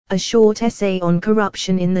a short essay on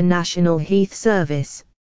corruption in the National Health Service.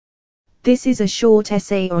 This is a short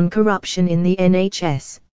essay on corruption in the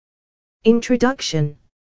NHS. Introduction.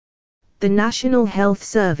 The National Health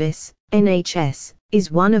Service, NHS,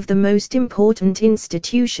 is one of the most important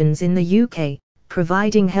institutions in the UK,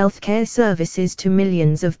 providing healthcare services to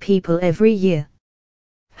millions of people every year.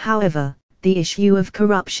 However, the issue of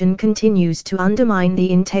corruption continues to undermine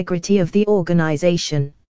the integrity of the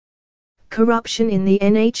organisation. Corruption in the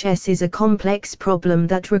NHS is a complex problem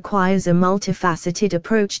that requires a multifaceted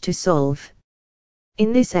approach to solve.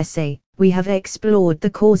 In this essay, we have explored the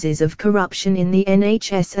causes of corruption in the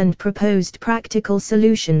NHS and proposed practical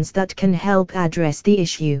solutions that can help address the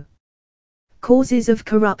issue. Causes of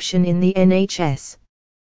corruption in the NHS.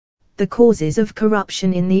 The causes of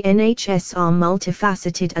corruption in the NHS are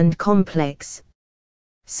multifaceted and complex.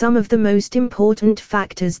 Some of the most important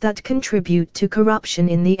factors that contribute to corruption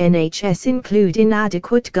in the NHS include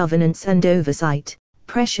inadequate governance and oversight,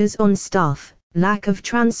 pressures on staff, lack of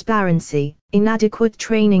transparency, inadequate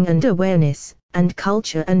training and awareness, and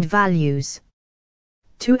culture and values.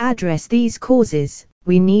 To address these causes,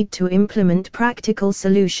 we need to implement practical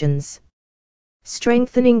solutions.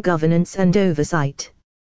 Strengthening governance and oversight.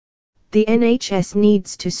 The NHS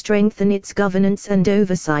needs to strengthen its governance and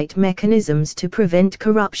oversight mechanisms to prevent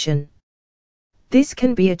corruption. This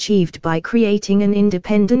can be achieved by creating an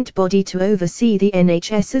independent body to oversee the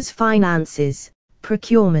NHS's finances,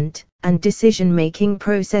 procurement, and decision-making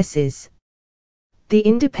processes. The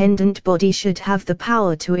independent body should have the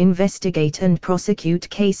power to investigate and prosecute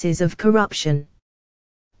cases of corruption.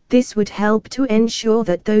 This would help to ensure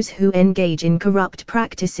that those who engage in corrupt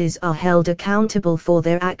practices are held accountable for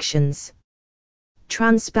their actions.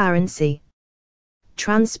 Transparency.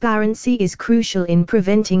 Transparency is crucial in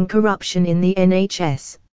preventing corruption in the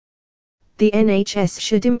NHS. The NHS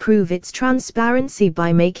should improve its transparency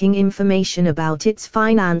by making information about its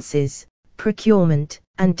finances, procurement,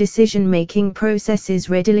 and decision-making processes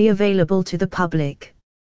readily available to the public.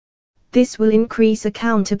 This will increase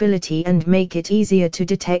accountability and make it easier to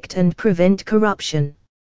detect and prevent corruption.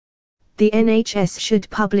 The NHS should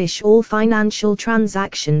publish all financial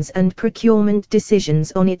transactions and procurement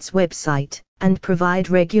decisions on its website, and provide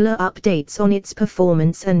regular updates on its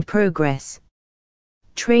performance and progress.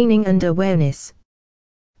 Training and awareness.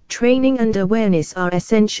 Training and awareness are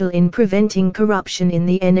essential in preventing corruption in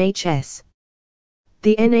the NHS.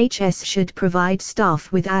 The NHS should provide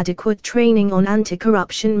staff with adequate training on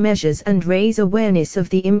anti-corruption measures and raise awareness of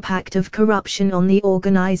the impact of corruption on the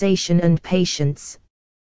organisation and patients.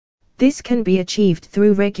 This can be achieved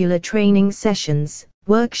through regular training sessions,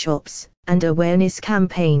 workshops, and awareness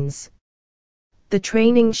campaigns. The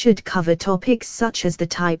training should cover topics such as the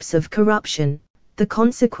types of corruption, the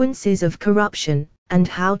consequences of corruption, and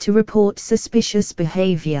how to report suspicious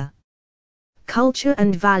behaviour. Culture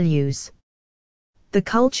and values. The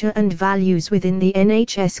culture and values within the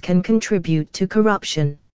NHS can contribute to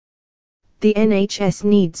corruption. The NHS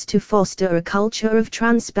needs to foster a culture of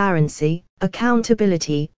transparency,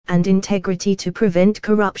 accountability, and integrity to prevent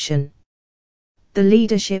corruption. The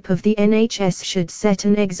leadership of the NHS should set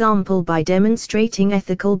an example by demonstrating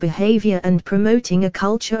ethical behaviour and promoting a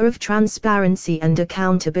culture of transparency and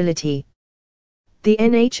accountability. The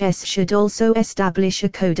NHS should also establish a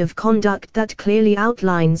code of conduct that clearly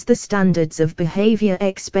outlines the standards of behaviour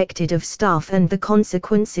expected of staff and the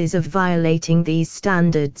consequences of violating these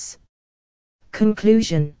standards.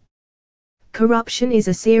 Conclusion. Corruption is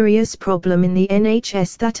a serious problem in the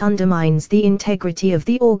NHS that undermines the integrity of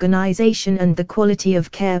the organisation and the quality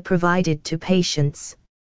of care provided to patients.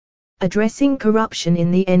 Addressing corruption in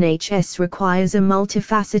the NHS requires a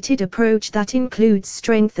multifaceted approach that includes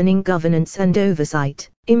strengthening governance and oversight,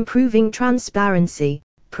 improving transparency,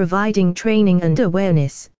 providing training and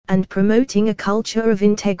awareness, and promoting a culture of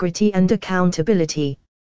integrity and accountability.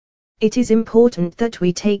 It is important that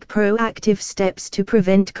we take proactive steps to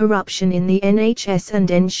prevent corruption in the NHS and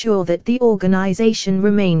ensure that the organisation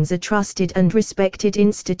remains a trusted and respected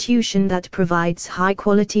institution that provides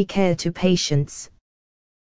high-quality care to patients.